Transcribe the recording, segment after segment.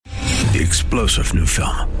The explosive new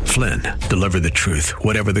film, Flynn, deliver the truth,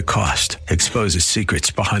 whatever the cost, exposes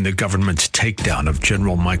secrets behind the government's takedown of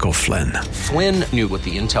General Michael Flynn. Flynn knew what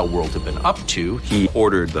the intel world had been up to. He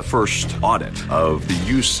ordered the first audit of the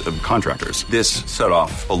use of contractors. This set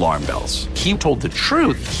off alarm bells. He told the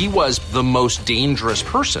truth. He was the most dangerous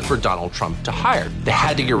person for Donald Trump to hire. They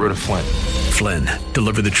had to get rid of Flynn. Flynn,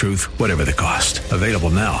 deliver the truth, whatever the cost. Available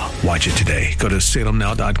now. Watch it today. Go to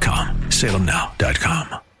salemnow.com.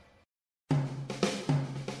 salemnow.com.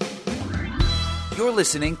 You're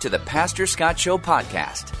listening to the Pastor Scott Show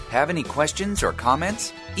podcast. Have any questions or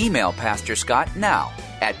comments? Email Pastor Scott now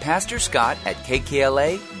at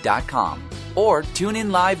pastorscott@kkla.com or tune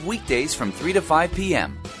in live weekdays from 3 to 5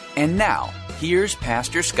 p.m. And now, here's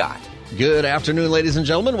Pastor Scott. Good afternoon, ladies and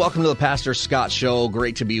gentlemen. Welcome to the Pastor Scott Show.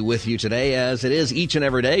 Great to be with you today, as it is each and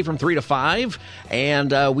every day from 3 to 5.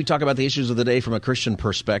 And we talk about the issues of the day from a Christian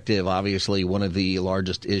perspective. Obviously, one of the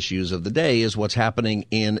largest issues of the day is what's happening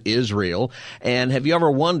in Israel. And have you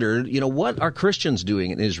ever wondered, what are Christians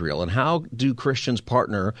doing in Israel? And how do Christians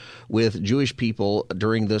partner with Jewish people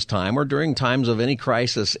during this time or during times of any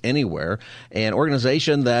crisis anywhere? An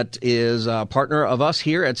organization that is a partner of us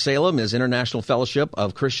here at Salem is International Fellowship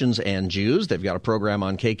of Christians and Jews. They've got a program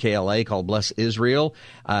on KKLA called Bless Israel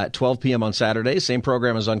at 12 p.m. on Saturdays. Same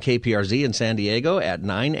program is on KPRZ in San Diego at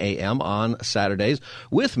 9 a.m. on Saturdays.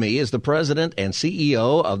 With me is the president and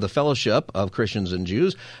CEO of the Fellowship of Christians and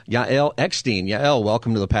Jews, Yael Eckstein. Yael,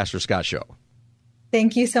 welcome to the Pastor Scott Show.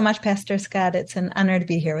 Thank you so much, Pastor Scott. It's an honor to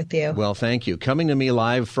be here with you. Well, thank you. Coming to me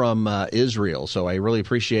live from Israel, so I really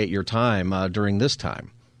appreciate your time during this time.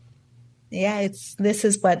 Yeah, this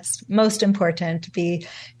is what's most important, to be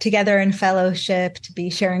together in fellowship, to be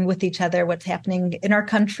sharing with each other what's happening in our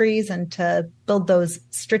countries, and to build those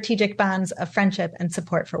strategic bonds of friendship and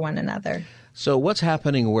support for one another. So what's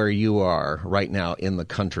happening where you are right now in the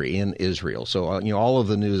country, in Israel? So, all of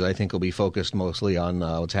the news, I think, will be focused mostly on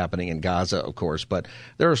what's happening in Gaza, of course, but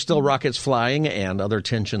there are still rockets flying and other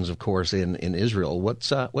tensions, of course, in Israel.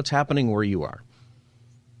 What's happening where you are?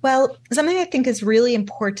 Well, something I think is really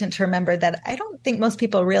important to remember that I don't think most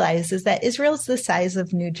people realize is that Israel's the size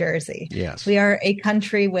of New Jersey. Yes. We are a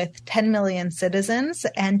country with 10 million citizens,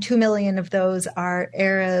 and 2 million of those are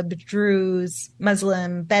Arab, Druze,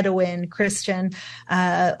 Muslim, Bedouin, Christian,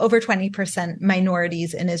 over 20%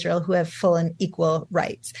 minorities in Israel who have full and equal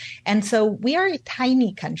rights. And so we are a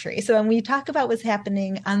tiny country. So when we talk about what's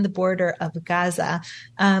happening on the border of Gaza,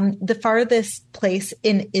 the farthest place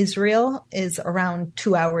in Israel is around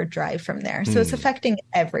 2 hours drive from there. So it's affecting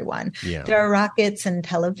everyone. Yeah. There are rockets in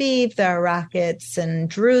Tel Aviv. There are rockets in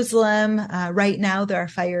Jerusalem. Right now, there are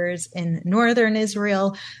fires in northern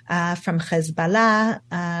Israel from Hezbollah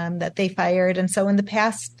that they fired. And so in the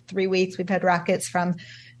past 3 weeks, we've had rockets from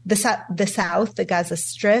the south, the Gaza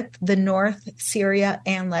Strip, the north, Syria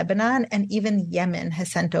and Lebanon, and even Yemen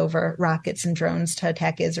has sent over rockets and drones to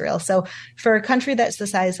attack Israel. So for a country that's the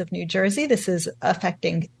size of New Jersey, this is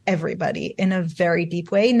affecting everybody in a very deep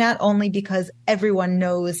way, not only because everyone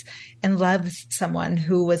knows and loves someone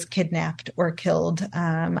who was kidnapped or killed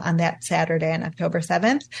on that Saturday on October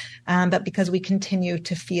 7th, but because we continue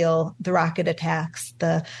to feel the rocket attacks,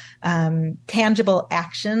 the tangible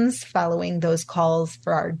actions following those calls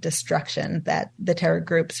for our destruction that the terror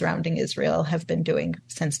groups surrounding Israel have been doing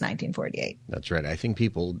since 1948. That's right. I think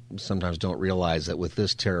people sometimes don't realize that with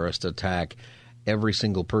this terrorist attack, every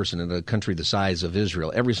single person in a country the size of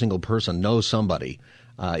Israel, every single person knows somebody,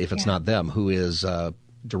 if it's not them, who is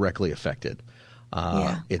directly affected.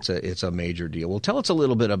 It's a major deal. Well, tell us a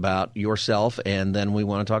little bit about yourself, and then we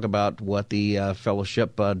want to talk about what the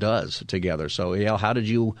fellowship does together. So, Yael, how did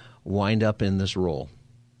you wind up in this role?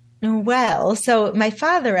 Well, so my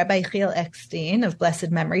father, Rabbi Yael Eckstein of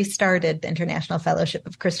blessed memory, started the International Fellowship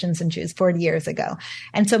of Christians and Jews 40 years ago.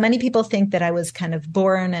 And so many people think that I was kind of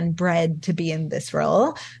born and bred to be in this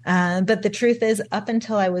role. But the truth is, up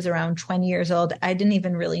until I was around 20 years old, I didn't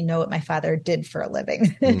even really know what my father did for a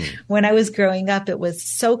living. When I was growing up, it was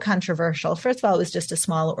so controversial. First of all, it was just a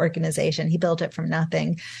small organization. He built it from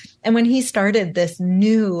nothing. And when he started this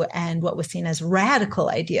new and what was seen as radical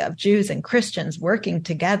idea of Jews and Christians working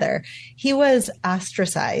together, he was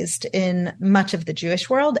ostracized in much of the Jewish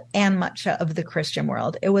world and much of the Christian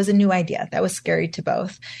world. It was a new idea that was scary to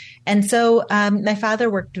both. And so my father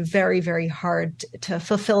worked very, very hard to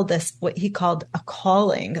fulfill this, what he called a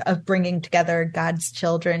calling of bringing together God's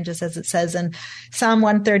children, just as it says in Psalm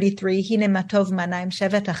 133, Hine matov manaim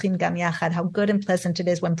shevet achim gam yachad, how good and pleasant it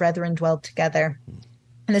is when brethren dwell together.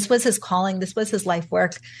 And this was his calling. This was his life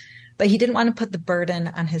work. But he didn't want to put the burden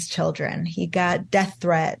on his children. He got death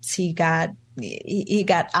threats. He got he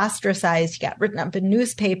got ostracized, he got written up in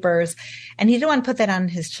newspapers, and he didn't want to put that on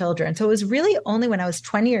his children. So it was really only when I was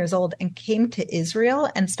 20 years old and came to Israel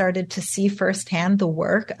and started to see firsthand the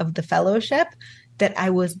work of the fellowship that I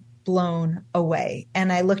was blown away.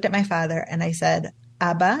 And I looked at my father and I said,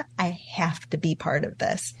 Abba, I have to be part of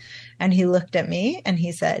this. And he looked at me and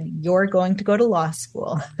he said, you're going to go to law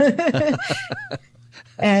school.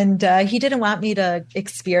 And he didn't want me to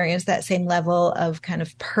experience that same level of kind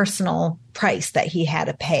of personal price that he had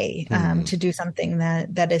to pay to do something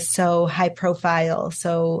that is so high profile,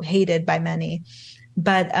 so hated by many.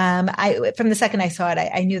 But from the second I saw it,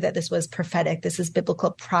 I knew that this was prophetic. This is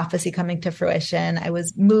biblical prophecy coming to fruition. I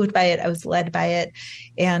was moved by it. I was led by it.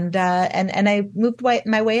 And I moved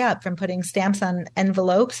my way up from putting stamps on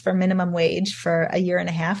envelopes for minimum wage for a year and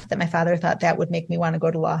a half that my father thought that would make me want to go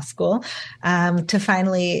to law school, to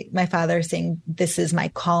finally my father saying, this is my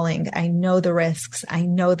calling. I know the risks. I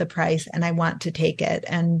know the price, and I want to take it.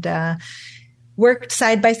 And worked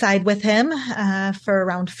side by side with him for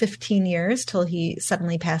around 15 years till he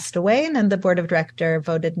suddenly passed away. And then the board of director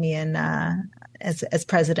voted me in as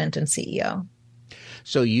president and CEO.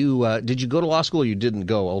 So did you go to law school or you didn't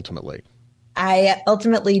go ultimately? I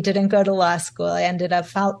ultimately didn't go to law school. I ended up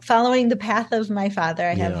following the path of my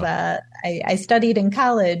father. I studied in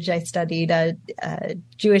college. I studied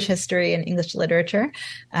Jewish history and English literature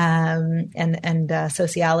and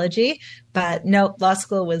sociology. But no, law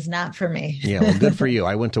school was not for me. Yeah, well, good for you.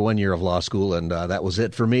 I went to 1 year of law school, and that was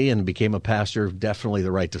it for me, and became a pastor. Definitely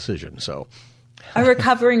the right decision. So, a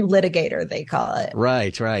recovering litigator, they call it.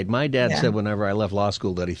 Right. My dad said whenever I left law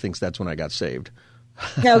school that he thinks that's when I got saved.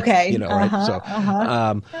 Okay. Right?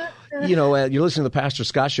 So, you're listening to the Pastor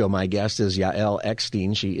Scott Show. My guest is Yael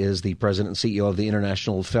Eckstein. She is the president and CEO of the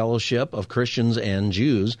International Fellowship of Christians and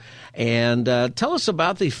Jews. And tell us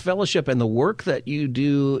about the fellowship and the work that you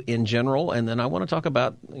do in general. And then I want to talk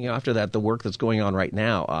about, after that, the work that's going on right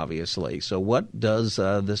now, obviously. So what does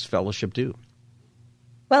this fellowship do?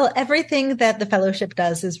 Well, everything that the fellowship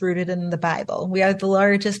does is rooted in the Bible. We are the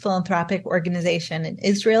largest philanthropic organization in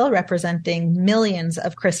Israel, representing millions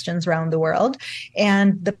of Christians around the world.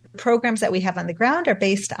 And the programs that we have on the ground are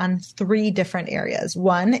based on 3 different areas.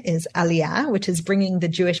 One is Aliyah, which is bringing the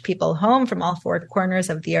Jewish people home from all 4 corners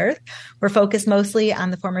of the earth. We're focused mostly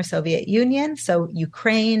on the former Soviet Union, so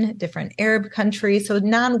Ukraine, different Arab countries, so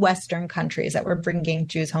non-Western countries that we're bringing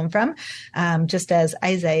Jews home from, just as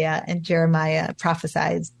Isaiah and Jeremiah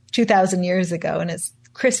prophesied 2,000 years ago. And it's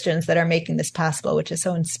Christians that are making this possible, which is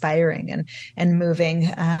so inspiring and moving.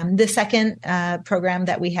 The second program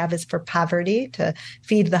that we have is for poverty, to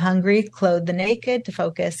feed the hungry, clothe the naked, to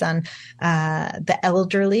focus on the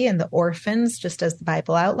elderly and the orphans, just as the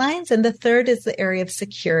Bible outlines. And the third is the area of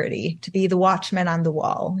security, to be the watchman on the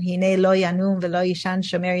wall. Hinei lo yanum velo yishan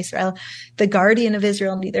shomer Yisrael, the guardian of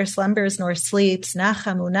Israel neither slumbers nor sleeps.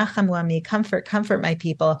 Nachamu, nachamu ami, comfort, comfort my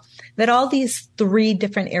people. That all these 3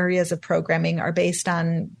 different areas of programming are based on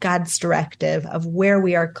God's directive of where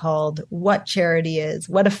we are called, what charity is,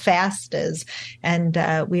 what a fast is. And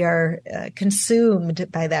we are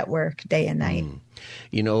consumed by that work day and night.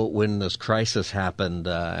 When this crisis happened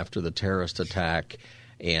after the terrorist attack,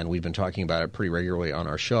 and we've been talking about it pretty regularly on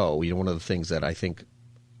our show, one of the things that I think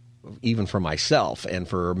even for myself and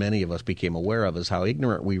for many of us became aware of is how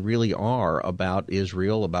ignorant we really are about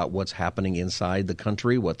Israel, about what's happening inside the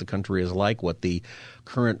country, what the country is like, what the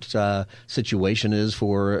current situation is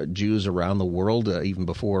for Jews around the world, even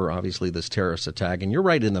before, obviously, this terrorist attack. And you're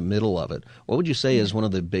right in the middle of it. What would you say is one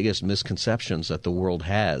of the biggest misconceptions that the world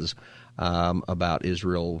has about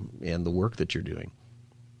Israel and the work that you're doing?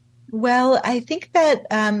 Well, I think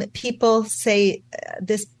that people say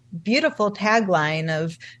this beautiful tagline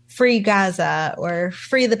of free Gaza or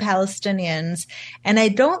free the Palestinians. And I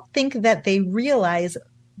don't think that they realize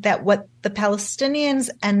that what the Palestinians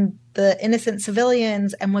and the innocent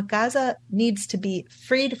civilians and what Gaza needs to be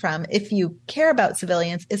freed from, if you care about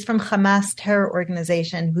civilians, is from Hamas terror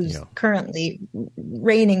organization, who's currently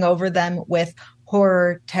reigning over them with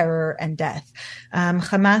horror, terror, and death.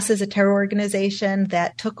 Hamas is a terror organization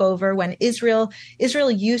that took over when Israel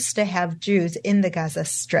used to have Jews in the Gaza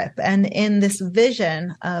Strip. And in this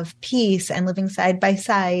vision of peace and living side by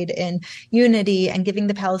side in unity and giving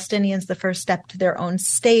the Palestinians the first step to their own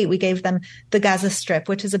state, we gave them the Gaza Strip,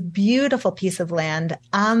 which is a beautiful piece of land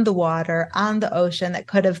on the water, on the ocean, that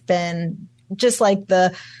could have been just like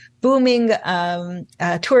the booming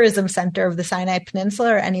tourism center of the Sinai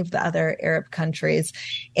Peninsula or any of the other Arab countries.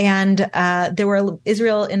 And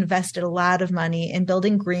Israel invested a lot of money in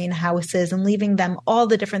building greenhouses and leaving them all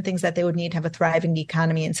the different things that they would need to have a thriving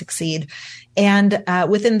economy and succeed. And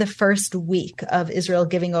within the first week of Israel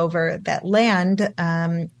giving over that land,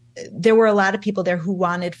 there were a lot of people there who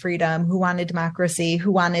wanted freedom, who wanted democracy,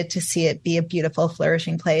 who wanted to see it be a beautiful,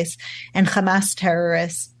 flourishing place. And Hamas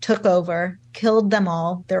terrorists took over, killed them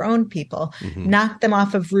all, their own people, knocked them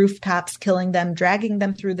off of rooftops, killing them, dragging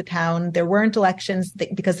them through the town. There weren't elections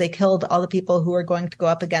because they killed all the people who were going to go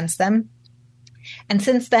up against them. And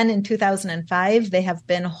since then, in 2005, they have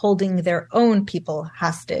been holding their own people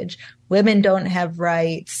hostage. Women don't have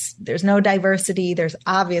rights. There's no diversity. There's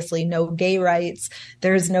obviously no gay rights.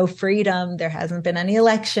 There's no freedom. There hasn't been any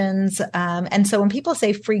elections. And so when people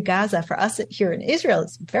say free Gaza, for us here in Israel,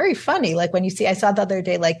 it's very funny. Like when you see, I saw the other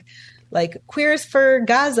day, like queers for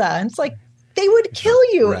Gaza. And it's like, they would kill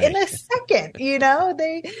you in a second,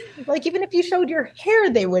 they like, even if you showed your hair,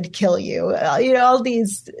 they would kill you, all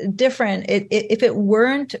these different, if it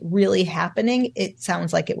weren't really happening, it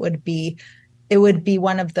sounds like it would be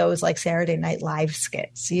one of those like Saturday Night Live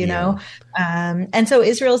skits, know? And so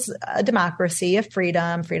Israel's a democracy of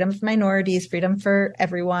freedom of minorities, freedom for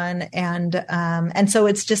everyone. And so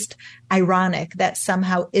it's just ironic that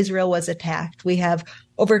somehow Israel was attacked. We have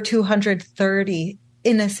over 230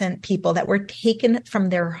 innocent people that were taken from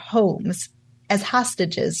their homes as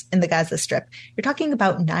hostages in the Gaza Strip. You're talking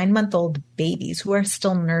about 9-month-old babies who are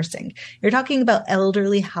still nursing. You're talking about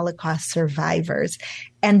elderly Holocaust survivors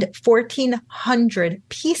and 1,400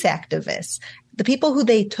 peace activists. The people who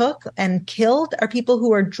they took and killed are people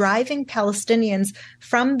who are driving Palestinians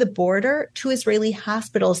from the border to Israeli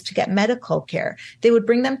hospitals to get medical care. They would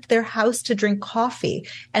bring them to their house to drink coffee.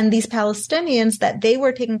 And these Palestinians that they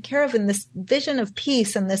were taking care of in this vision of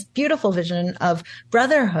peace and this beautiful vision of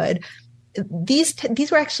brotherhood, these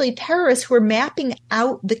were actually terrorists who were mapping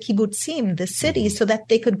out the kibbutzim, the cities, so that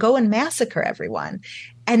they could go and massacre everyone.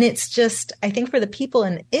 And it's just, I think for the people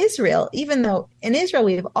in Israel, even though in Israel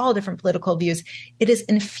we have all different political views, it is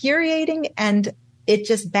infuriating and it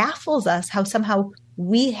just baffles us how somehow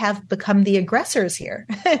we have become the aggressors here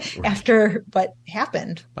after what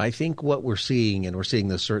happened. I think what we're seeing, and we're seeing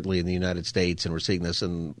this certainly in the United States and we're seeing this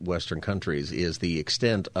in Western countries, is the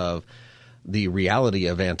extent of the reality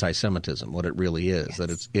of anti-Semitism, what it really is, yes.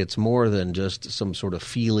 That it's more than just some sort of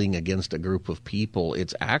feeling against a group of people.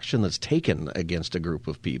 It's action that's taken against a group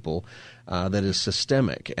of people that is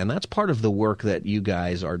systemic. And that's part of the work that you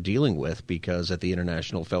guys are dealing with because at the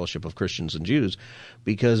International Fellowship of Christians and Jews,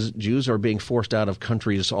 because Jews are being forced out of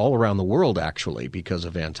countries all around the world, actually, because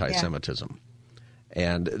of anti-Semitism.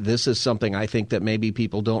 Yeah. And this is something I think that maybe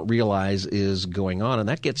people don't realize is going on. And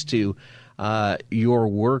that gets to your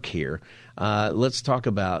work here. Let's talk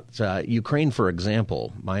about Ukraine, for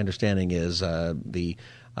example. My understanding is the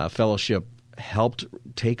fellowship helped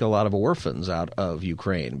take a lot of orphans out of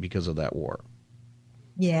Ukraine because of that war.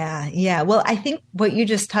 Yeah. Well, I think what you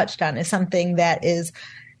just touched on is something that is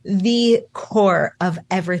the core of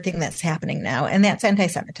everything that's happening now, and that's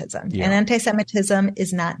anti-Semitism. Yeah. And anti-Semitism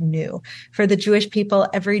is not new. For the Jewish people,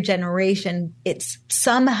 every generation, it's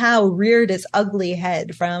somehow reared its ugly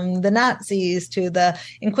head, from the Nazis to the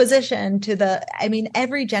Inquisition to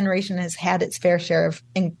every generation has had its fair share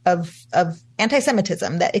of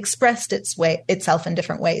anti-Semitism that expressed itself in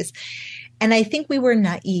different ways. And I think we were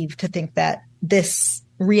naive to think that this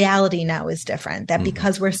reality now is different, that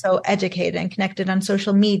because we're so educated and connected on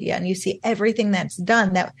social media and you see everything that's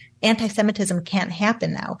done, that anti-Semitism can't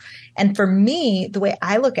happen now. And for me, the way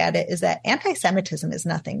I look at it is that anti-Semitism is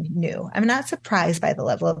nothing new. I'm not surprised by the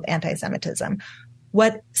level of anti-Semitism.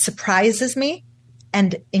 What surprises me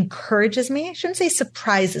and encourages me, I shouldn't say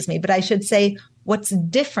surprises me, but I should say what's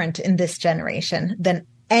different in this generation than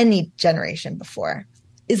any generation before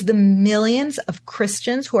is the millions of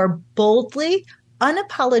Christians who are boldly,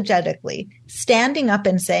 unapologetically standing up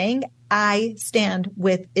and saying, I stand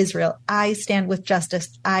with Israel. I stand with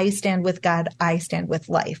justice. I stand with God. I stand with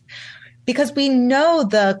life. Because we know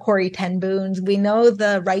the Corrie ten Boons, we know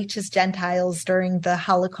the righteous Gentiles during the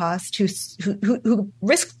Holocaust who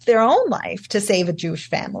risked their own life to save Jewish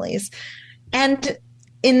families. And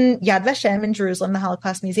in Yad Vashem in Jerusalem, the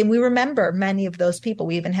Holocaust Museum, we remember many of those people.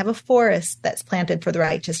 We even have a forest that's planted for the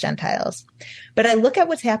righteous Gentiles. But I look at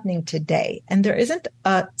what's happening today, and there isn't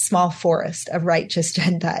a small forest of righteous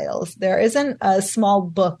Gentiles. There isn't a small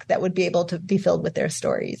book that would be able to be filled with their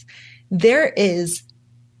stories. There is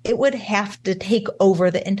it would have to take over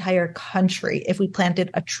the entire country if we planted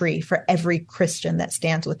a tree for every Christian that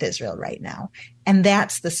stands with Israel right now. And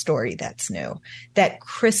that's the story that's new, that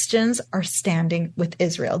Christians are standing with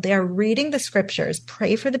Israel. They are reading the scriptures,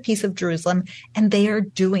 pray for the peace of Jerusalem, and they are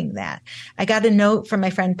doing that. I got a note from my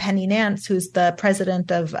friend Penny Nance, who's the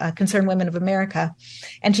president of Concerned Women of America.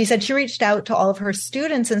 And she said she reached out to all of her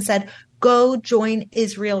students and said, go join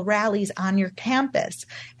Israel rallies on your campus.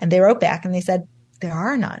 And they wrote back and they said, there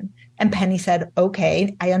are none. And Penny said,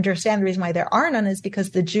 okay, I understand the reason why there are none is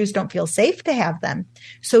because the Jews don't feel safe to have them.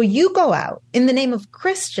 So you go out in the name of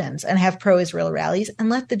Christians and have pro-Israel rallies and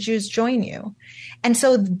let the Jews join you. And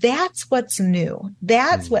so that's what's new.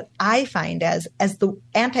 That's what I find as the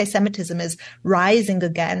anti-Semitism is rising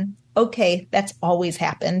again. Okay, that's always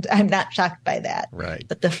happened. I'm not shocked by that. Right.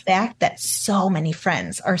 But the fact that so many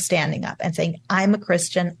friends are standing up and saying, I'm a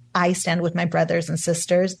Christian, I stand with my brothers and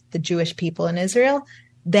sisters, the Jewish people in Israel,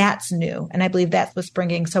 that's new. And I believe that's what's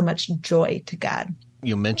bringing so much joy to God.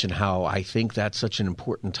 You mentioned how I think that's such an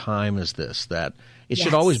important time as this, that it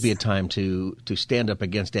should always be a time to stand up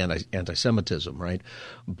against anti-Semitism, right?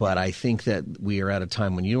 But I think that we are at a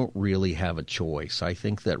time when you don't really have a choice. I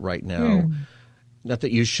think that right now, not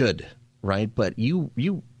that you should, right? But you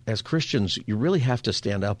as Christians, you really have to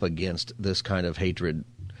stand up against this kind of hatred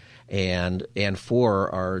and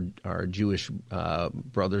for our Jewish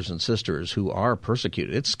brothers and sisters who are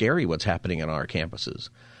persecuted. It's scary what's happening on our campuses.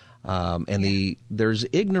 There's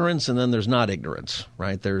ignorance and then there's not ignorance,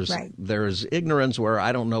 right? There's ignorance where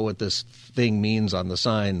I don't know what this thing means on the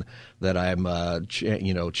sign that I'm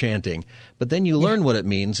chanting. But then you learn what it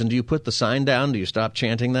means, and do you put the sign down? Do you stop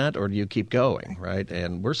chanting that, or do you keep going, right?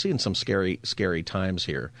 And we're seeing some scary times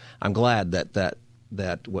here. I'm glad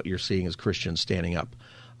that what you're seeing is Christians standing up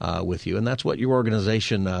with you, and that's what your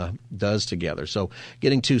organization does together. So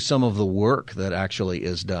getting to some of the work that actually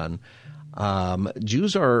is done.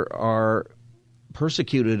 Jews are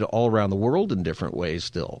persecuted all around the world in different ways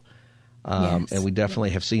still. And we definitely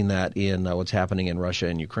have seen that in what's happening in Russia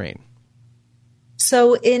and Ukraine.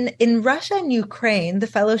 So in Russia and Ukraine, the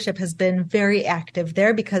fellowship has been very active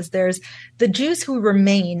there because there's the Jews who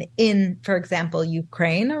remain in, for example,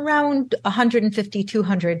 Ukraine, around 150,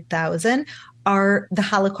 200,000 are the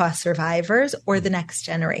Holocaust survivors or the next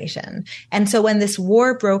generation. And so when this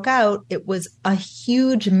war broke out, it was a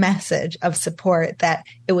huge message of support that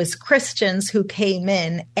it was Christians who came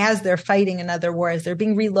in as they're fighting another war, as they're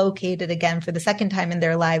being relocated again for the second time in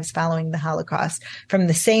their lives following the Holocaust from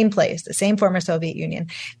the same place, the same former Soviet Union.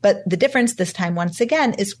 But the difference this time, once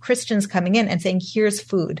again, is Christians coming in and saying, here's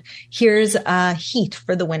food, here's heat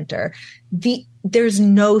for the winter. There's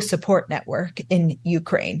no support network in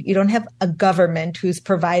Ukraine. You don't have a government who's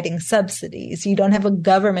providing subsidies. You don't have a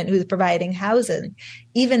government who's providing housing.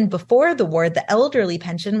 Even before the war, the elderly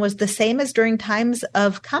pension was the same as during times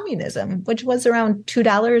of communism, which was around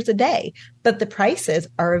 $2 a day. But the prices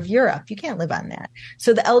are of Europe. You can't live on that.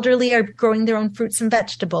 So the elderly are growing their own fruits and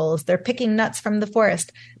vegetables. They're picking nuts from the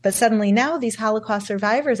forest. But suddenly now these Holocaust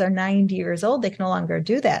survivors are 90 years old. They can no longer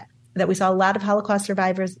do that. That we saw a lot of Holocaust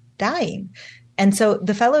survivors dying. And so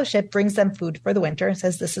the fellowship brings them food for the winter and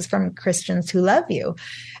says, this is from Christians who love you.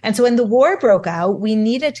 And so when the war broke out, we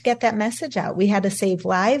needed to get that message out. We had to save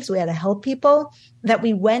lives. We had to help people, that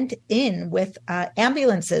we went in with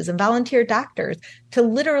ambulances and volunteer doctors to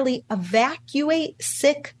literally evacuate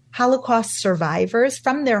sick Holocaust survivors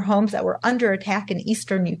from their homes that were under attack in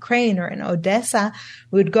eastern Ukraine or in Odessa.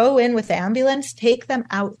 We would go in with the ambulance, take them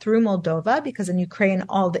out through Moldova, because in Ukraine,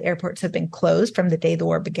 all the airports have been closed from the day the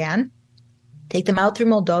war began. Take them out through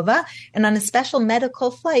Moldova, and on a special medical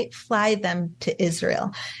flight, fly them to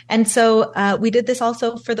Israel. And so we did this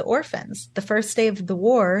also for the orphans. The first day of the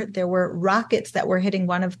war, there were rockets that were hitting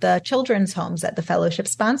one of the children's homes that the fellowship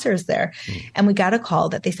sponsors there. And we got a call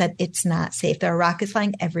that they said, it's not safe. There are rockets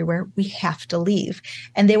flying everywhere. We have to leave.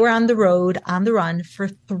 And they were on the road, on the run for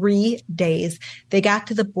 3 days. They got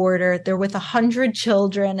to the border. They're with 100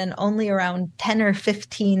 children and only around 10 or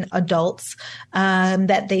 15 adults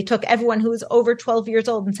that they took everyone who was over 12 years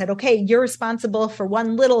old and said, okay, you're responsible for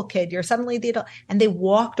one little kid. You're suddenly the adult. And they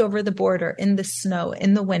walked over the border in the snow,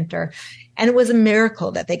 in the winter. And it was a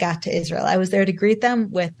miracle that they got to Israel. I was there to greet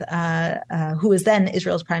them with who was then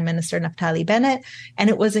Israel's Prime Minister, Naftali Bennett.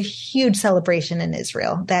 And it was a huge celebration in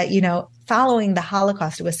Israel that, following the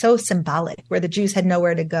Holocaust, it was so symbolic, where the Jews had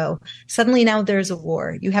nowhere to go. Suddenly now there's a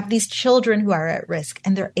war. You have these children who are at risk,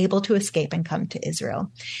 and they're able to escape and come to Israel.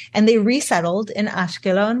 And they resettled in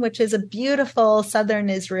Ashkelon, which is a beautiful southern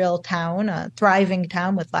Israel town, a thriving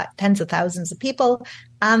town with tens of thousands of people.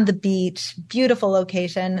 on the beach, beautiful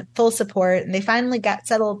location, full support. And they finally got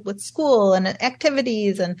settled with school and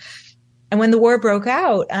activities. And when the war broke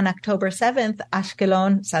out on October 7th,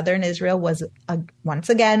 Ashkelon, southern Israel, was once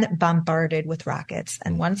again bombarded with rockets.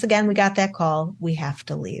 And once again, we got that call, we have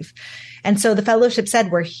to leave. And so the fellowship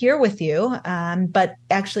said, we're here with you. But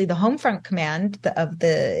actually, the home front command of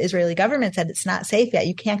the Israeli government said it's not safe yet.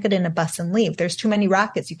 You can't get in a bus and leave. There's too many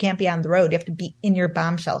rockets. You can't be on the road. You have to be in your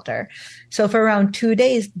bomb shelter. So for around 2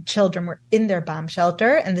 days, children were in their bomb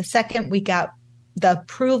shelter. And the second we got the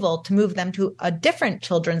approval to move them to a different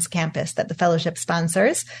children's campus that the fellowship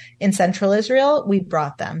sponsors in central Israel, we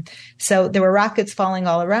brought them. So there were rockets falling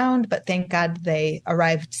all around, but thank God they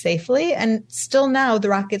arrived safely. And still now the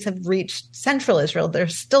rockets have reached central Israel. They're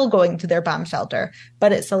still going to their bomb shelter,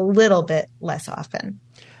 but it's a little bit less often.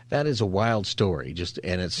 That is a wild story,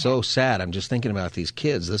 and it's so sad. I'm just thinking about these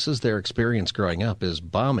kids. This is their experience growing up, is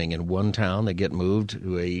bombing in one town. They get moved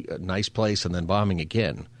to a nice place and then bombing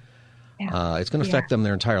again. Yeah. It's going to affect them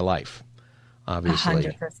their entire life, obviously.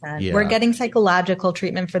 100%. Yeah. We're getting psychological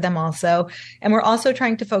treatment for them also. And we're also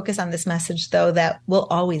trying to focus on this message, though, that we'll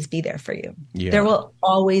always be there for you. Yeah. There will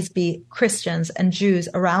always be Christians and Jews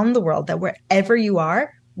around the world that wherever you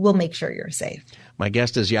are, we'll make sure you're safe. My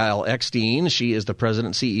guest is Yael Eckstein. She is the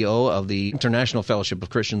president and CEO of the International Fellowship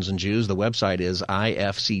of Christians and Jews. The website is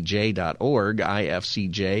ifcj.org,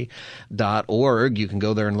 ifcj.org. You can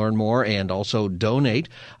go there and learn more and also donate.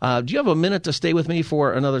 Do you have a minute to stay with me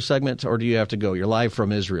for another segment, or do you have to go? You're live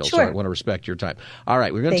from Israel, sure. So I want to respect your time. All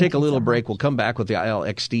right, we're going to take a little break. We'll come back with Yael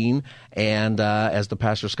Eckstein, and as the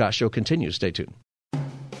Pastor Scott Show continues, stay tuned.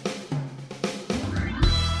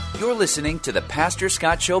 You're listening to the Pastor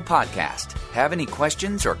Scott Show podcast. Have any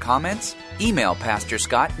questions or comments? Email Pastor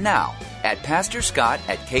Scott now at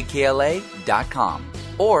pastorscott@kkla.com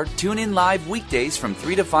or tune in live weekdays from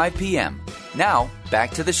 3 to 5 p.m. Now,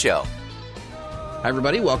 back to the show. Hi,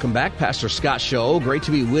 everybody. Welcome back. Pastor Scott Show. Great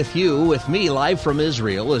to be with you. With me, live from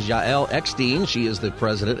Israel, is Yael Eckstein. She is the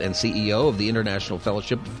president and CEO of the International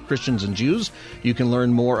Fellowship of Christians and Jews. You can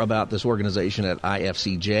learn more about this organization at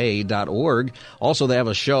ifcj.org. Also, they have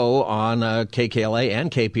a show on KKLA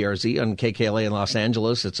and KPRZ. On KKLA in Los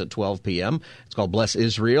Angeles, it's at 12 p.m. It's called Bless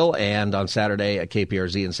Israel. And on Saturday at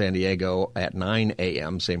KPRZ in San Diego at 9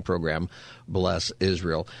 a.m., same program, Bless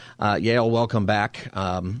Israel. Yael, welcome back.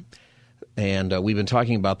 And we've been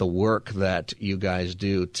talking about the work that you guys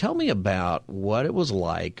do. Tell me about what it was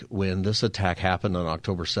like when this attack happened on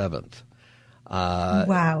October 7th.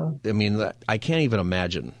 Wow. I mean, I can't even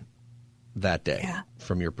imagine that day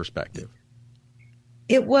from your perspective.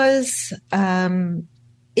 It was,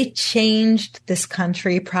 it changed this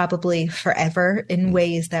country probably forever in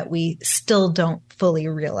ways that we still don't fully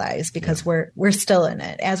realize because we're still in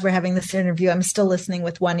it. As we're having this interview, I'm still listening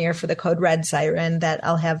with one ear for the code red siren that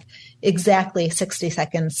I'll have exactly 60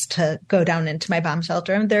 seconds to go down into my bomb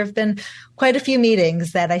shelter. And there have been quite a few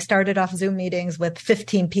meetings that I started off Zoom meetings with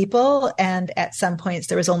 15 people. And at some points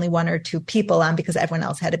there was only 1 or 2 people on because everyone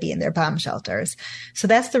else had to be in their bomb shelters. So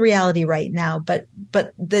that's the reality right now. But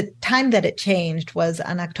the time that it changed was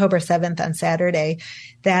on October 7th on Saturday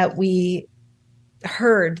that we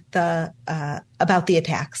heard about the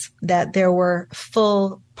attacks, that there were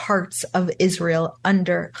full parts of Israel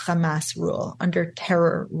under Hamas rule, under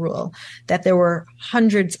terror rule, that there were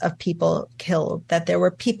hundreds of people killed, that there were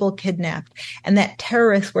people kidnapped, and that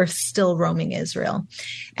terrorists were still roaming Israel.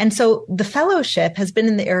 And so the fellowship has been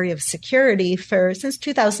in the area of security since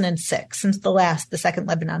 2006, since the Second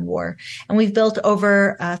Lebanon War. And we've built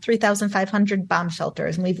over 3,500 bomb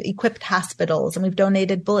shelters, and we've equipped hospitals, and we've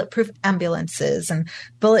donated bulletproof ambulances and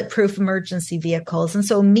bulletproof emergency vehicles. And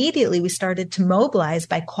so immediately we started to mobilize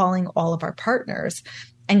by calling all of our partners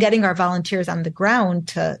and getting our volunteers on the ground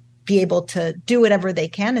to be able to do whatever they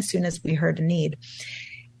can as soon as we heard a need.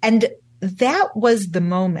 And that was the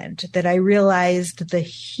moment that I realized the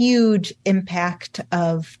huge impact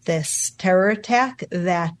of this terror attack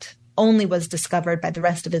that only was discovered by the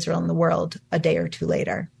rest of Israel and the world a day or two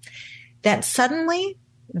later. That suddenly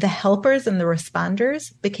the helpers and the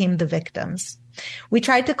responders became the victims. We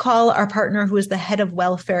tried to call our partner who is the head of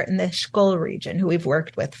welfare in the Eshkol region, who we've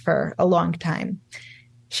worked with for a long time.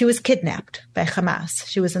 She was kidnapped by Hamas.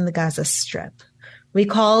 She was in the Gaza Strip. We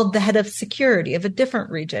called the head of security of a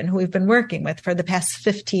different region who we've been working with for the past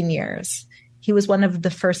 15 years. He was one of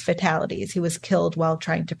the first fatalities. He was killed while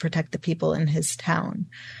trying to protect the people in his town.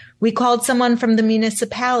 We called someone from the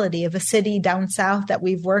municipality of a city down south that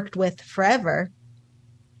we've worked with forever.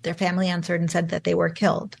 Their family answered and said that they were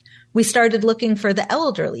killed. We started looking for the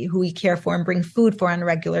elderly who we care for and bring food for on a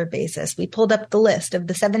regular basis. We pulled up the list of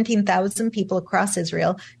the 17,000 people across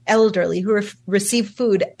Israel, elderly, who receive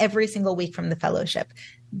food every single week from the fellowship.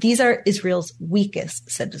 These are Israel's weakest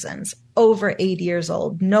citizens, over 80 years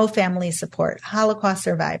old, no family support, Holocaust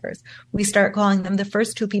survivors. We start calling them. The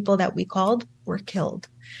first 2 people that we called were killed.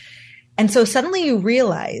 And so suddenly you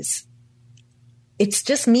realize it's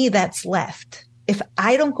just me that's left. If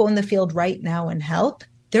I don't go in the field right now and help,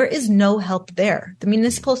 there is no help there. The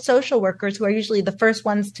municipal social workers, who are usually the first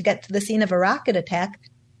ones to get to the scene of a rocket attack,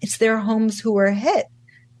 it's their homes who are hit.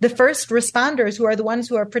 The first responders, who are the ones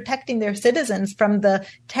who are protecting their citizens from the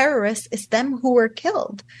terrorists, it's them who were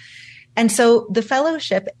killed. And so the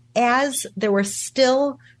fellowship, as there were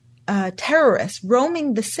still terrorists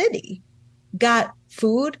roaming the city, got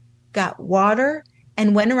food, got water,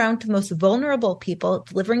 and went around to the most vulnerable people,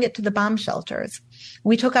 delivering it to the bomb shelters.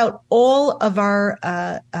 We took out all of our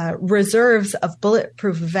reserves of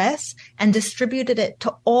bulletproof vests and distributed it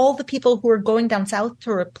to all the people who were going down south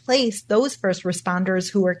to replace those first responders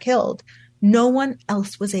who were killed. No one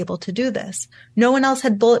else was able to do this. No one else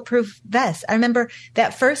had bulletproof vests. I remember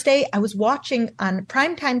that first day I was watching on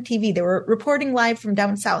primetime TV. They were reporting live from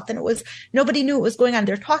down south, and nobody knew what was going on.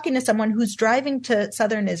 They're talking to someone who's driving to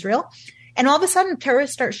southern Israel. And all of a sudden,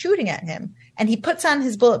 terrorists start shooting at him. And he puts on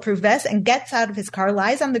his bulletproof vest and gets out of his car,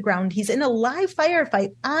 lies on the ground. He's in a live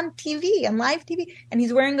firefight on TV, on live TV. And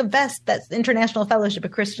he's wearing a vest that the International Fellowship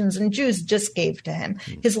of Christians and Jews just gave to him.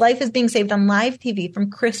 His life is being saved on live TV from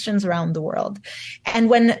Christians around the world. And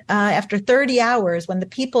when, after 30 hours, when the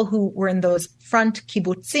people who were in those front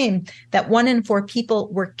kibbutzim, that 1 in 4 people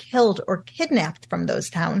were killed or kidnapped from those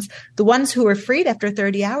towns, the ones who were freed after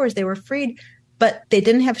 30 hours, they were freed, but they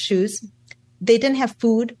didn't have shoes. They didn't have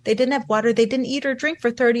food. They didn't have water. They didn't eat or drink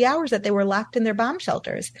for 30 hours that they were locked in their bomb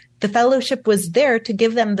shelters. The fellowship was there to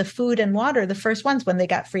give them the food and water, the first ones when they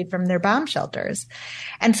got freed from their bomb shelters.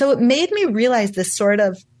 And so it made me realize this sort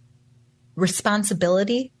of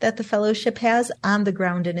responsibility that the fellowship has on the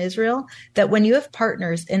ground in Israel, that when you have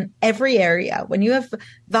partners in every area, when you have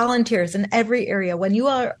volunteers in every area, when you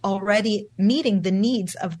are already meeting the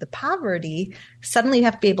needs of the poverty, suddenly you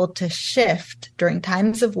have to be able to shift during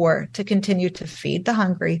times of war to continue to feed the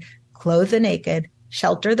hungry, clothe the naked,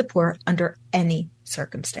 shelter the poor under any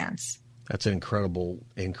circumstance. That's an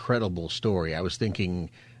incredible story. I was thinking,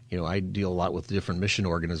 I deal a lot with different mission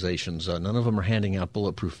organizations. None of them are handing out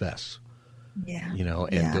bulletproof vests. Yeah.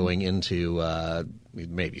 Going into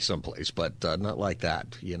maybe someplace, but not like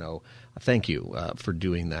that. Thank you for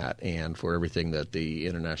doing that and for everything that the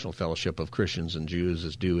International Fellowship of Christians and Jews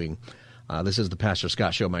is doing. This is the Pastor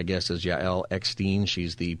Scott Show. My guest is Yael Eckstein.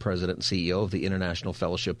 She's the president and CEO of the International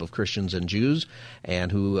Fellowship of Christians and Jews,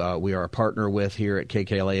 and who we are a partner with here at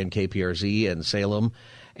KKLA and KPRZ in Salem.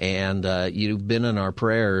 And you've been in our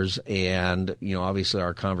prayers and, obviously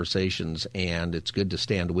our conversations, and it's good to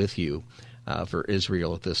stand with you for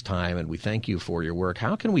Israel at this time, and we thank you for your work.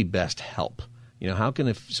 How can we best help? How can,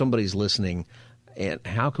 if somebody's listening, and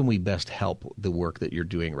how can we best help the work that you're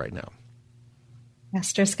doing right now?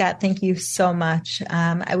 Pastor Scott, thank you so much.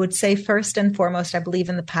 I would say first and foremost, I believe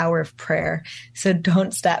in the power of prayer. So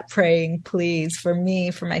don't stop praying, please, for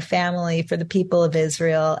me, for my family, for the people of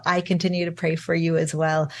Israel. I continue to pray for you as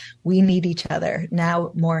well. We need each other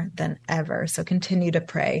now more than ever. So continue to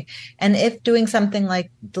pray. And if doing something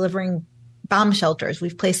like delivering bomb shelters.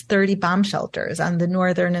 We've placed 30 bomb shelters on the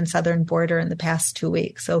northern and southern border in the past 2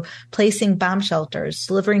 weeks. So placing bomb shelters,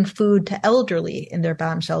 delivering food to elderly in their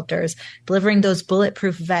bomb shelters, delivering those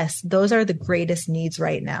bulletproof vests, those are the greatest needs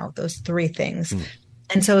right now, those 3 things.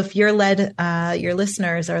 And so if you're led, your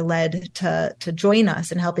listeners are led to join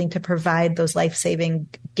us in helping to provide those life-saving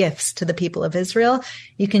gifts to the people of Israel,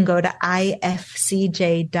 you can go to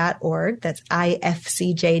ifcj.org. That's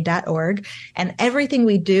ifcj.org. And everything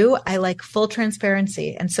we do, I like full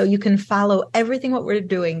transparency. And so you can follow everything what we're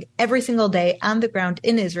doing every single day on the ground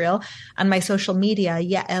in Israel on my social media,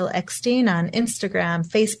 Yael Eckstein on Instagram,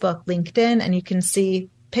 Facebook, LinkedIn, and you can see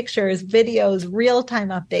pictures, videos, real-time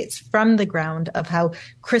updates from the ground of how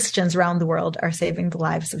Christians around the world are saving the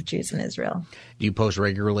lives of Jews in Israel. Do you post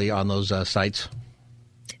regularly on those sites?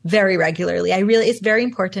 Very regularly. It's very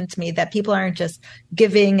important to me that people aren't just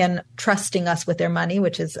giving and trusting us with their money,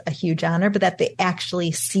 which is a huge honor, but that they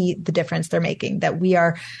actually see the difference they're making, that we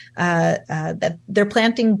are, that they're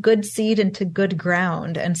planting good seed into good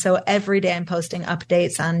ground. And so every day I'm posting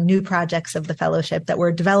updates on new projects of the fellowship that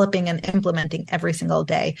we're developing and implementing every single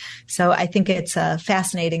day. So I think it's a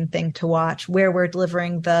fascinating thing to watch where we're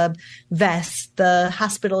delivering the vests. The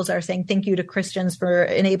hospitals are saying thank you to Christians for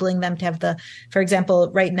enabling them to have for example,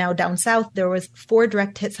 right right now down south, there was 4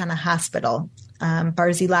 direct hits on a hospital,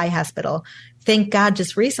 Barzilai Hospital. Thank God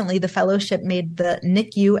just recently the fellowship made the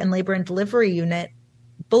NICU and labor and delivery unit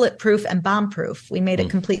bulletproof and bomb-proof. We made it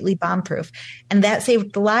completely bomb-proof. And that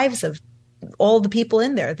saved the lives of all the people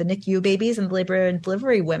in there, the NICU babies and the labor and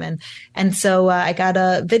delivery women. And so I got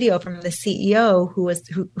a video from the CEO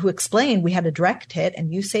who explained we had a direct hit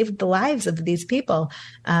and you saved the lives of these people.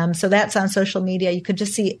 So that's on social media. You could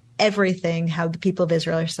just see everything, how the people of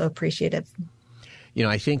Israel are so appreciative. You know,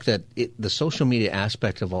 I think that the social media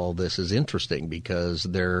aspect of all this is interesting because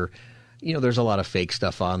there's a lot of fake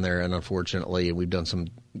stuff on there. And unfortunately, we've done some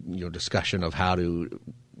discussion of how to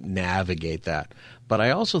navigate that. But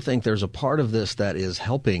I also think there's a part of this that is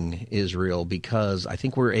helping Israel because I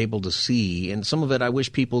think we're able to see, and some of it I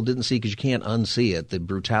wish people didn't see because you can't unsee it, the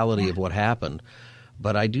brutality of what happened.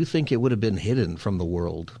 But I do think it would have been hidden from the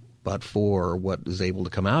world but for what is able to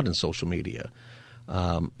come out in social media.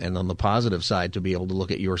 And on the positive side, to be able to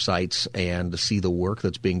look at your sites and to see the work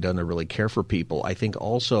that's being done to really care for people, I think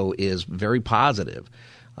also is very positive.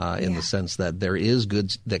 In the sense that there is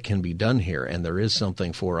good that can be done here, and there is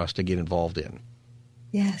something for us to get involved in.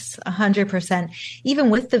 Yes, 100%. Even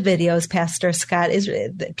with the videos, Pastor Scott,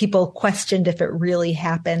 people questioned if it really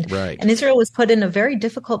happened. Right. And Israel was put in a very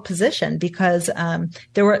difficult position because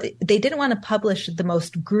they didn't want to publish the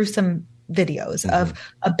most gruesome videos of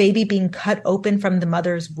a baby being cut open from the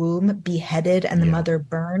mother's womb, beheaded, and the mother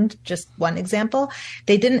burned. Just one example.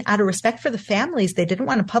 They didn't, out of respect for the families, they didn't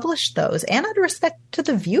want to publish those, and out of respect to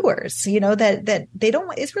the viewers, that they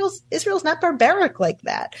don't. Israel's not barbaric like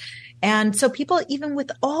that. And so people, even with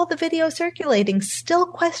all the video circulating, still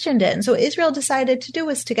questioned it. And so Israel decided to do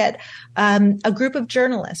was to get a group of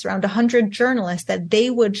journalists, around 100 journalists, that they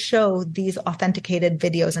would show these authenticated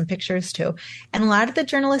videos and pictures to. And a lot of the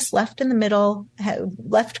journalists left in the middle,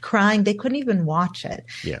 left crying. They couldn't even watch it.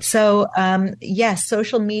 Yes. So, yes,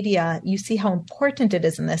 social media, you see how important it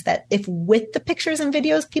is in this, that if with the pictures and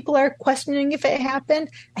videos, people are questioning if it happened,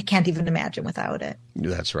 I can't even imagine without it.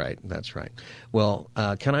 That's right. That's right. Well,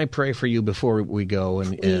 can I pray for you before we go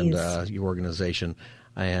and your organization?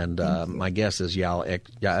 And my guest is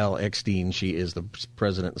Yael Eckstein. She is the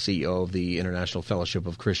president and CEO of the International Fellowship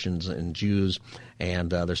of Christians and Jews.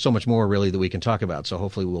 And there's so much more, really, that we can talk about. So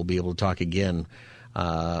hopefully we'll be able to talk again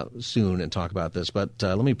soon and talk about this. But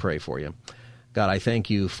let me pray for you. God, I thank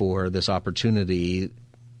you for this opportunity.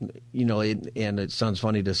 And it sounds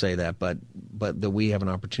funny to say that, but that we have an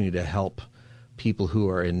opportunity to help people who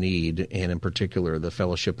are in need, and in particular the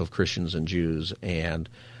Fellowship of Christians and Jews. And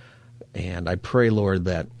I pray, Lord,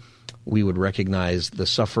 that we would recognize the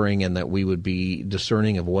suffering and that we would be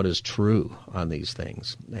discerning of what is true on these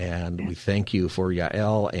things. And we thank you for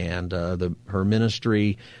Yael and her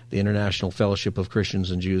ministry, the International Fellowship of Christians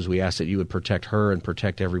and Jews. We ask that you would protect her and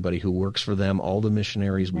protect everybody who works for them, all the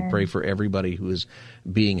missionaries. We pray for everybody who is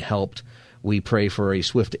being helped. We pray for a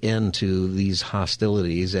swift end to these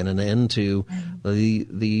hostilities and an end to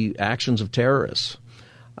the actions of terrorists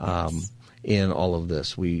in all of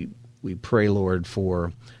this. We pray, Lord,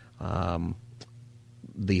 for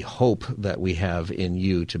the hope that we have in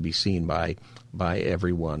you to be seen by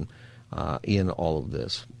everyone in all of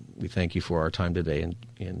this. We thank you for our time today.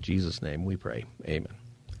 In Jesus' name we pray. Amen.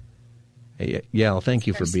 Hey, Yael, thank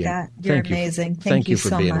you for being. You're amazing. Thank you for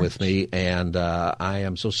so being much. with me, and I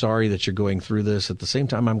am so sorry that you're going through this. At the same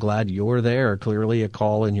time, I'm glad you're there. Clearly, a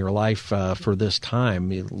call in your life for this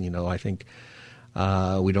time. I think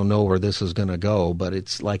we don't know where this is going to go, but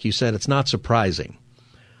it's like you said, it's not surprising.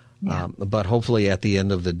 Yeah. But hopefully, at the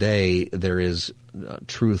end of the day, there is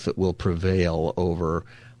truth that will prevail over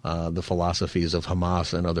the philosophies of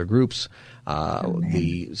Hamas and other groups,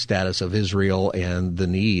 the status of Israel, and the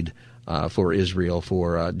need for Israel,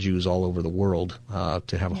 for Jews all over the world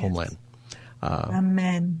to have a homeland.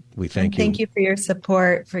 Amen. We thank you. Thank you for your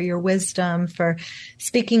support, for your wisdom, for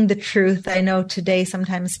speaking the truth. I know today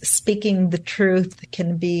sometimes speaking the truth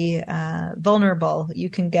can be vulnerable. You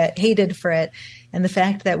can get hated for it. And the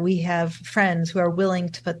fact that we have friends who are willing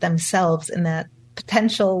to put themselves in that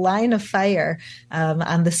potential line of fire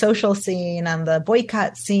on the social scene, on the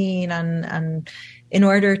boycott scene, on in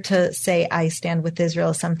order to say, I stand with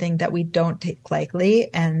Israel, something that we don't take lightly,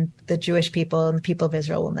 and the Jewish people and the people of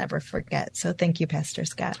Israel will never forget. So thank you, Pastor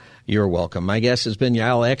Scott. You're welcome. My guest has been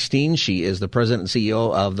Yael Eckstein. She is the president and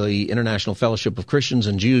CEO of the International Fellowship of Christians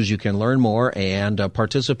and Jews. You can learn more and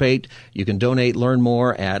participate. You can donate, learn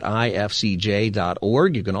more at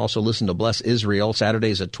ifcj.org. You can also listen to Bless Israel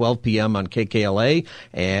Saturdays at 12 p.m. on KKLA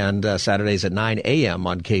and Saturdays at 9 a.m.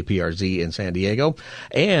 on KPRZ in San Diego.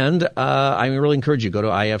 And I really encourage encourage you, go to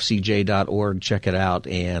ifcj.org, check it out,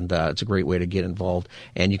 and it's a great way to get involved.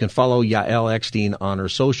 And you can follow Yael Eckstein on her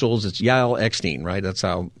socials. It's Yael Eckstein, right? That's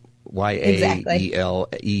how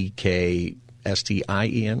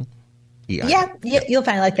YAELEKSTIEN. Yeah, you'll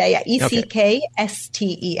find it like that. Yeah,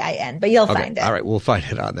 ECKSTEIN, but you'll find it. All right, we'll find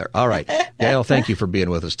it on there. All right. Yael, thank you for being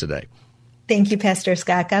with us today. Thank you, Pastor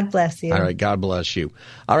Scott. God bless you. All right, God bless you.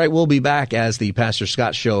 All right, we'll be back as the Pastor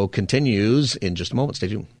Scott Show continues in just a moment. Stay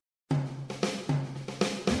tuned.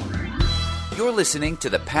 You're listening to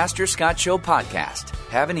the Pastor Scott Show podcast.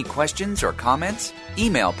 Have any questions or comments?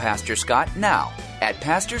 Email Pastor Scott now at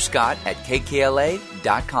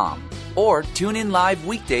pastorscott@kkla.com or tune in live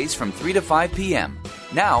weekdays from 3 to 5 p.m.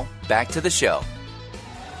 Now, back to the show.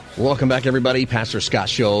 Welcome back, everybody. Pastor Scott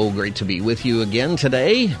Show. Great to be with you again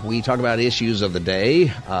today. We talk about issues of the day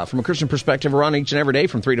from a Christian perspective. We're on each and every day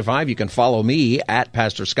from 3 to 5. You can follow me at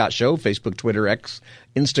Pastor Scott Show, Facebook, Twitter, X,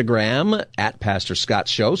 Instagram, at Pastor Scott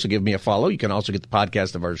Show. So give me a follow. You can also get the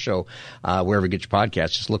podcast of our show wherever you get your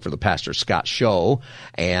podcasts. Just look for the Pastor Scott Show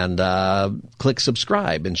and click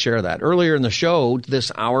subscribe and share that. Earlier in the show,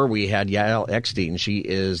 this hour, we had Yael Eckstein. She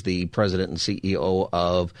is the president and CEO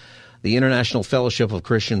of the International Fellowship of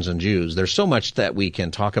Christians and Jews. There's so much that we can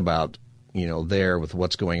talk about, there with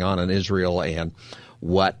what's going on in Israel and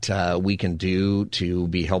what we can do to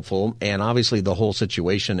be helpful. And obviously the whole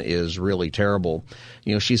situation is really terrible.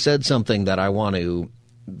 She said something that I want to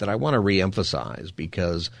reemphasize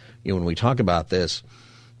because, when we talk about this,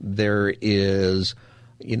 there is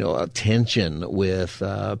a tension with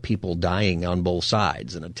people dying on both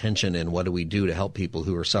sides and a tension in what do we do to help people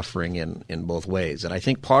who are suffering in both ways. And I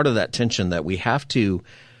think part of that tension that we have to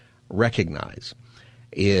recognize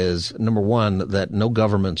is, number one, that no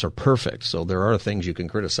governments are perfect. So there are things you can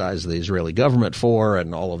criticize the Israeli government for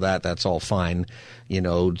and all of that. That's all fine,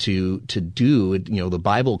 to do. The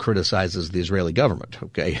Bible criticizes the Israeli government,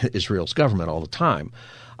 okay, Israel's government all the time.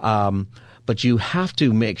 But you have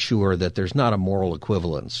to make sure that there's not a moral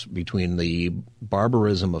equivalence between the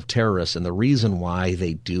barbarism of terrorists and the reason why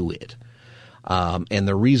they do it. And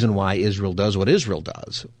the reason why Israel does what Israel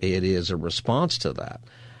does. It is a response to that.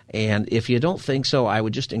 And if you don't think so, I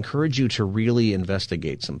would just encourage you to really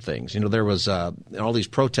investigate some things. There was all these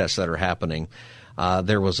protests that are happening.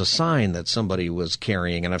 There was a sign that somebody was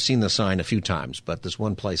carrying, and I've seen the sign a few times, but this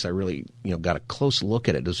one place I really, got a close look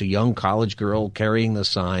at it. It was a young college girl carrying the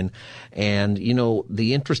sign, and,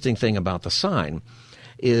 the interesting thing about the sign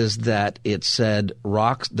is that it said,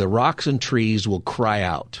 the rocks and trees will cry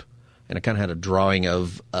out. And it kind of had a drawing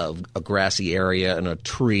of a grassy area and a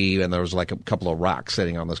tree, and there was like a couple of rocks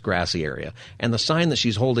sitting on this grassy area. And the sign that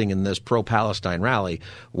she's holding in this pro-Palestine rally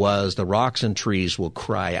was, the rocks and trees will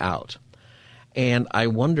cry out. And I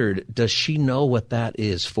wondered, does she know what that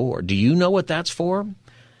is for? Do you know what that's for?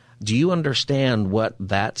 Do you understand what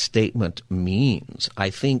that statement means?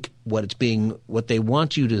 I think what they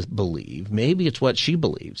want you to believe, maybe it's what she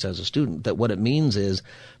believes as a student, that what it means is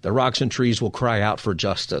the rocks and trees will cry out for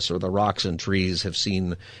justice, or the rocks and trees have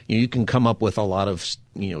seen, you can come up with a lot of,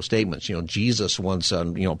 statements. Jesus once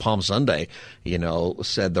on, Palm Sunday,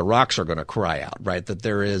 said the rocks are going to cry out, right? That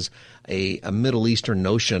there is a Middle Eastern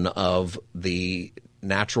notion of the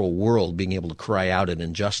natural world being able to cry out at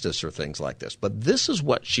injustice or things like this. But this is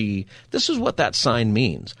what that sign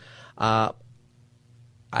means. I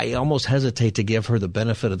almost hesitate to give her the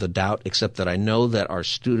benefit of the doubt, except that I know that our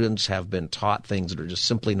students have been taught things that are just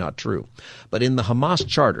simply not true. But in the Hamas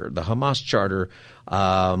Charter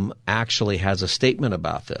actually has a statement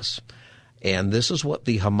about this. And this is what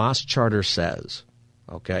the Hamas Charter says.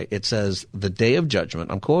 Okay, it says, the day of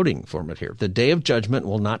judgment, I'm quoting from it here, the day of judgment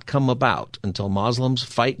will not come about until Muslims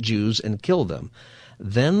fight Jews and kill them.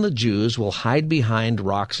 Then the Jews will hide behind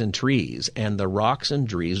rocks and trees, and the rocks and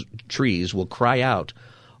trees will cry out,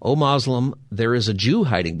 O Muslim, there is a Jew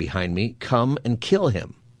hiding behind me, come and kill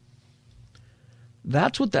him.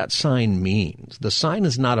 That's what that sign means. The sign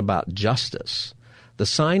is not about justice. The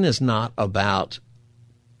sign is not about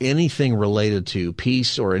anything related to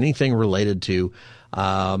peace or anything related to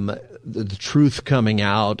the truth coming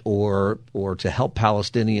out or to help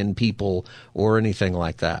Palestinian people or anything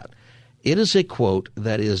like that. It is a quote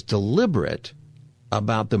that is deliberate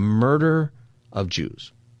about the murder of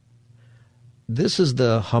Jews. This is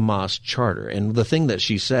the Hamas Charter. And the thing that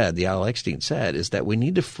she said, the Yael Eckstein said, is that we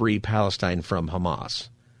need to free Palestine from Hamas.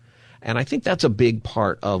 And I think that's a big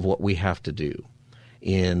part of what we have to do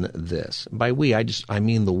in this. By we, I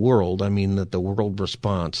mean the world. I mean that the world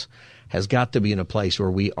response has got to be in a place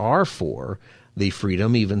where we are for the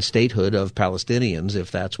freedom, even statehood of Palestinians,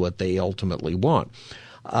 if that's what they ultimately want.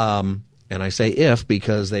 And I say if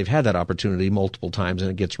because they've had that opportunity multiple times and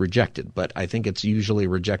it gets rejected. But I think it's usually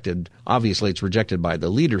rejected. Obviously, it's rejected by the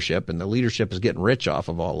leadership, and the leadership is getting rich off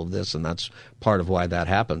of all of this, and that's part of why that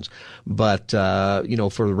happens. But,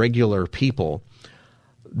 for regular people,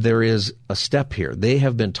 there is a step here. They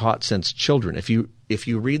have been taught since children. If you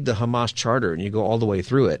read the Hamas charter and you go all the way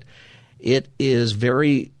through it, it is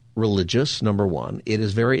very religious, number one. It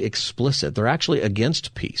is very explicit. They're actually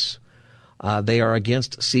against peace. They are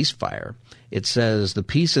against ceasefire. It says the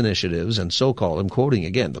peace initiatives and so-called, I'm quoting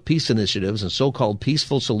again, the peace initiatives and so-called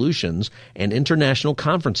peaceful solutions and international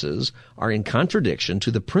conferences are in contradiction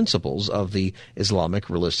to the principles of the Islamic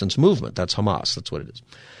resistance movement. That's Hamas. That's what it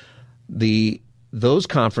is. Those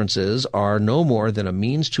conferences are no more than a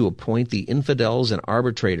means to appoint the infidels and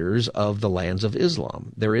arbitrators of the lands of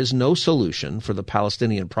Islam. There is no solution for the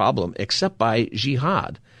Palestinian problem except by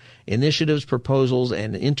jihad. Initiatives, proposals,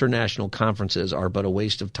 and international conferences are but a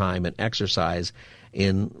waste of time and exercise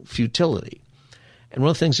in futility. And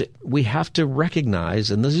one of the things that we have to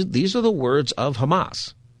recognize, and these are the words of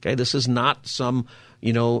Hamas. Okay, this is not some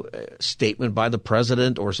statement by the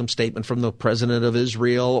president or some statement from the president of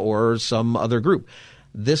Israel or some other group.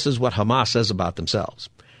 This is what Hamas says about themselves,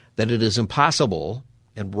 that it is impossible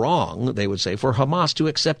and wrong, they would say, for Hamas to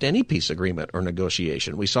accept any peace agreement or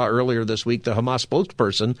negotiation. We saw earlier this week the Hamas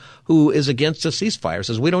spokesperson who is against a ceasefire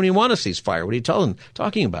says, we don't even want a ceasefire. What are you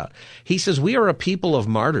talking about? He says, we are a people of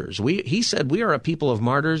martyrs. He said, we are a people of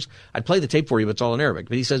martyrs. I'd play the tape for you, but it's all in Arabic.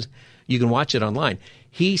 But he says, you can watch it online.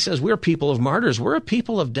 He says, we're a people of martyrs. We're a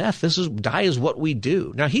people of death. Die is what we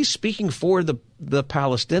do. Now, he's speaking for the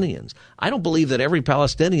Palestinians. I don't believe that every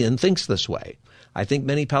Palestinian thinks this way. I think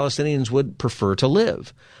many Palestinians would prefer to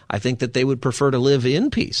live. I think that they would prefer to live in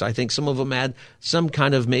peace. I think some of them had some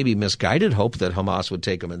kind of maybe misguided hope that Hamas would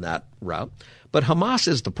take them in that route. But Hamas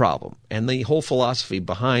is the problem, and the whole philosophy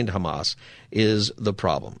behind Hamas is the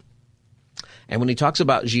problem. And when he talks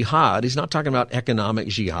about jihad, he's not talking about economic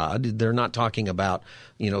jihad. They're not talking about,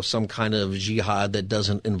 some kind of jihad that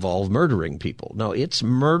doesn't involve murdering people. No, it's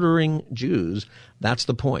murdering Jews. That's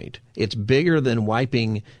the point. It's bigger than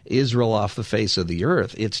wiping Israel off the face of the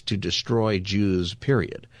earth. It's to destroy Jews,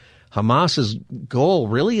 period. Hamas's goal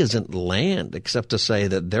really isn't land, except to say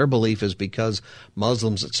that their belief is because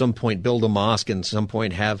Muslims at some point build a mosque and at some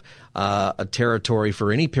point have a territory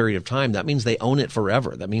for any period of time, that means they own it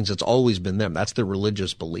forever. That means it's always been them. That's their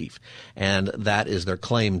religious belief, and that is their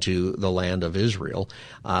claim to the land of Israel.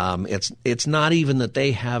 It's not even that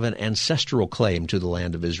they have an ancestral claim to the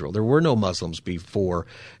land of Israel. There were no Muslims before,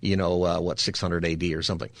 600 AD or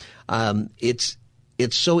something.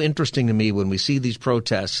 It's so interesting to me when we see these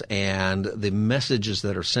protests and the messages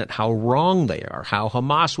that are sent, how wrong they are, how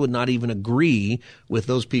Hamas would not even agree with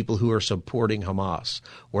those people who are supporting Hamas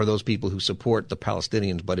or those people who support the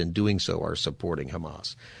Palestinians, but in doing so are supporting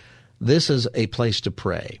Hamas. This is a place to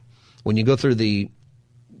pray. When you go through the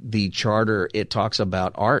charter, it talks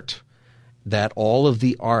about art, that all of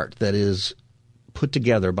the art that is put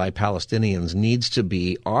together by Palestinians needs to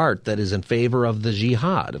be art that is in favor of the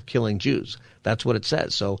jihad, of killing Jews. That's what it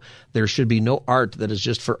says. So there should be no art that is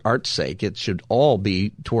just for art's sake. It should all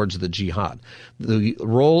be towards the jihad. The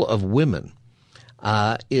role of women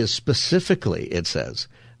is specifically, it says,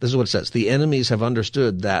 this is what it says, the enemies have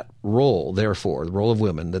understood that role, therefore, the role of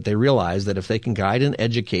women, that they realize that if they can guide and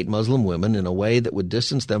educate Muslim women in a way that would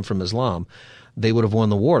distance them from Islam, they would have won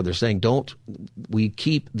the war. They're saying, we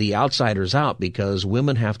keep the outsiders out because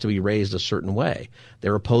women have to be raised a certain way.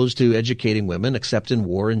 They're opposed to educating women except in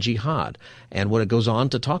war and jihad. And what it goes on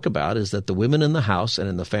to talk about is that the women in the house and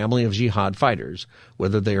in the family of jihad fighters,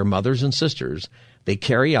 whether they are mothers and sisters, they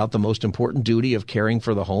carry out the most important duty of caring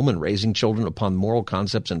for the home and raising children upon moral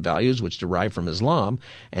concepts and values which derive from Islam,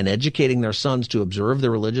 and educating their sons to observe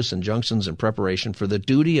the religious injunctions in preparation for the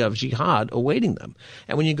duty of jihad awaiting them.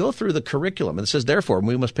 And when you go through the curriculum, it says, therefore,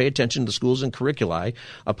 we must pay attention to schools and curricula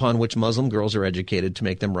upon which Muslim girls are educated to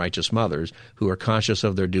make them righteous mothers who are conscious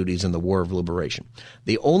of their duties in the war of liberation.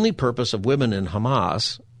 The only purpose of women in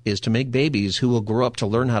Hamas is to make babies who will grow up to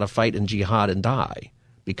learn how to fight in jihad and die,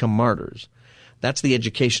 become martyrs. That's the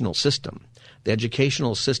educational system. The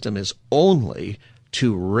educational system is only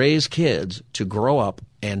to raise kids to grow up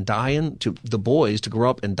and the boys to grow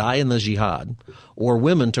up and die in the jihad, or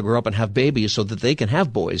women to grow up and have babies so that they can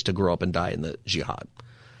have boys to grow up and die in the jihad.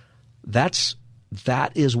 That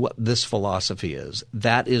is what this philosophy is.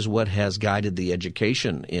 That is what has guided the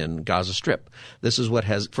education in Gaza Strip. This is what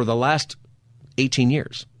has, for the last 18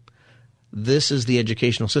 years. This is the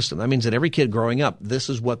educational system. That means that every kid growing up, this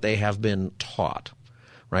is what they have been taught,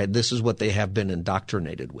 right? This is what they have been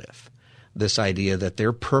indoctrinated with. this idea that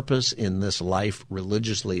their purpose in this life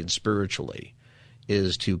religiously and spiritually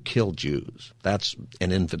is to kill Jews.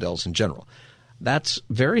 And infidels in general. That's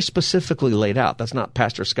very specifically laid out. That's not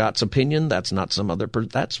Pastor Scott's opinion. That's not some other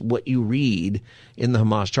that's what you read in the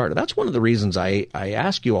Hamas Charter. That's one of the reasons I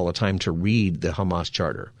ask you all the time to read the Hamas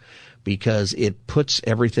Charter, because it puts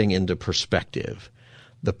everything into perspective.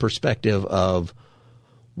 The perspective of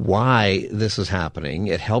why this is happening.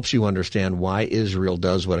 It helps you understand why Israel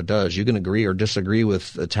does what it does. You can agree or disagree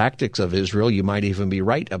with the tactics of Israel. You might even be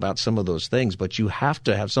right about some of those things, but you have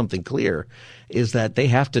to have something clear, is that they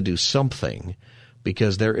have to do something,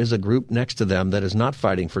 because there is a group next to them that is not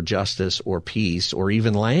fighting for justice or peace or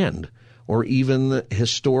even land or even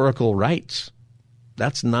historical rights.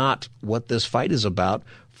 That's not what this fight is about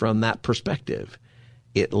from that perspective.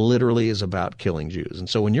 It literally is about killing Jews. And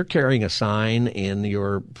so when you're carrying a sign in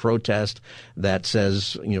your protest that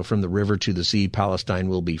says, from the river to the sea, Palestine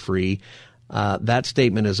will be free, that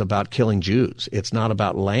statement is about killing Jews. It's not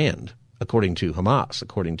about land, according to Hamas,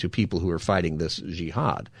 according to people who are fighting this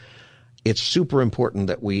jihad. It's super important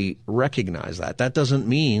that we recognize that. That doesn't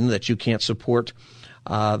mean that you can't support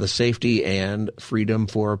the safety and freedom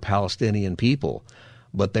for Palestinian people,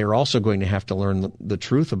 but they're also going to have to learn the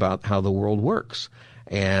truth about how the world works,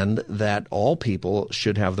 and that all people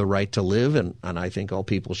should have the right to live, and I think all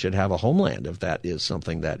people should have a homeland if that is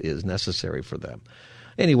something that is necessary for them.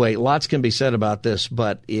 Anyway, lots can be said about this,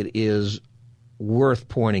 but it is worth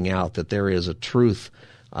pointing out that there is a truth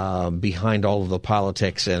behind all of the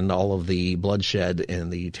politics and all of the bloodshed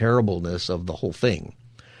and the terribleness of the whole thing,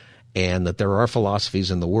 and that there are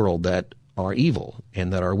philosophies in the world that are evil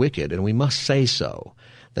and that are wicked, and we must say so,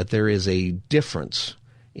 that there is a difference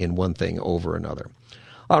in one thing over another.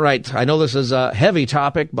 All right, I know this is a heavy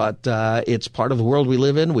topic, but it's part of the world we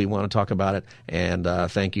live in. We want to talk about it, and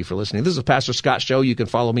thank you for listening. This is the Pastor Scott Show. You can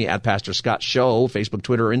follow me at Pastor Scott Show, Facebook,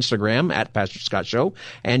 Twitter, or Instagram at Pastor Scott Show,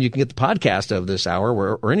 and you can get the podcast of this hour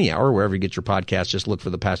or any hour, wherever you get your podcast. Just look for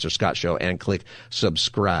the Pastor Scott Show and click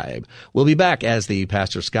subscribe. We'll be back as the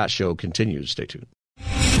Pastor Scott Show continues. Stay tuned.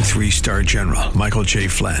 3-star General Michael J.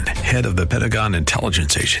 Flynn, head of the Pentagon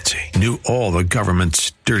Intelligence Agency, knew all the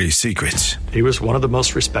government's dirty secrets. He was one of the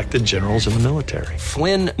most respected generals in the military.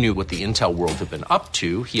 Flynn knew what the intel world had been up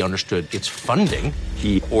to. He understood its funding.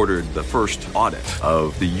 He ordered the first audit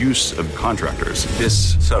of the use of contractors.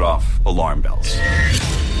 This set off alarm bells.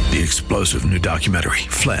 The explosive new documentary,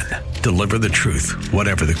 Flynn, Deliver the Truth,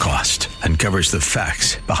 Whatever the Cost, uncovers the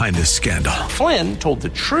facts behind this scandal. Flynn told the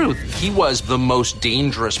truth. He was the most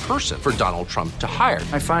dangerous person for Donald Trump to hire.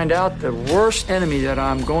 I find out the worst enemy that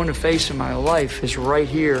I'm going to face in my life is right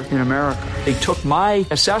here in America. They took my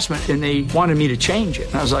assessment and they wanted me to change it.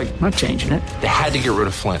 And I was like, I'm not changing it. They had to get rid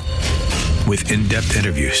of Flynn. With in-depth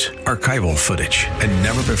interviews, archival footage, and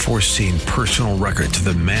never-before-seen personal records of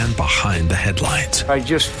the man behind the headlines. I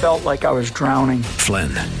just felt like I was drowning. Flynn,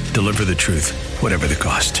 Deliver the Truth, Whatever the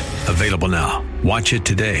Cost. Available now. Watch it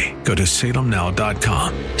today. Go to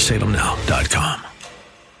salemnow.com. salemnow.com.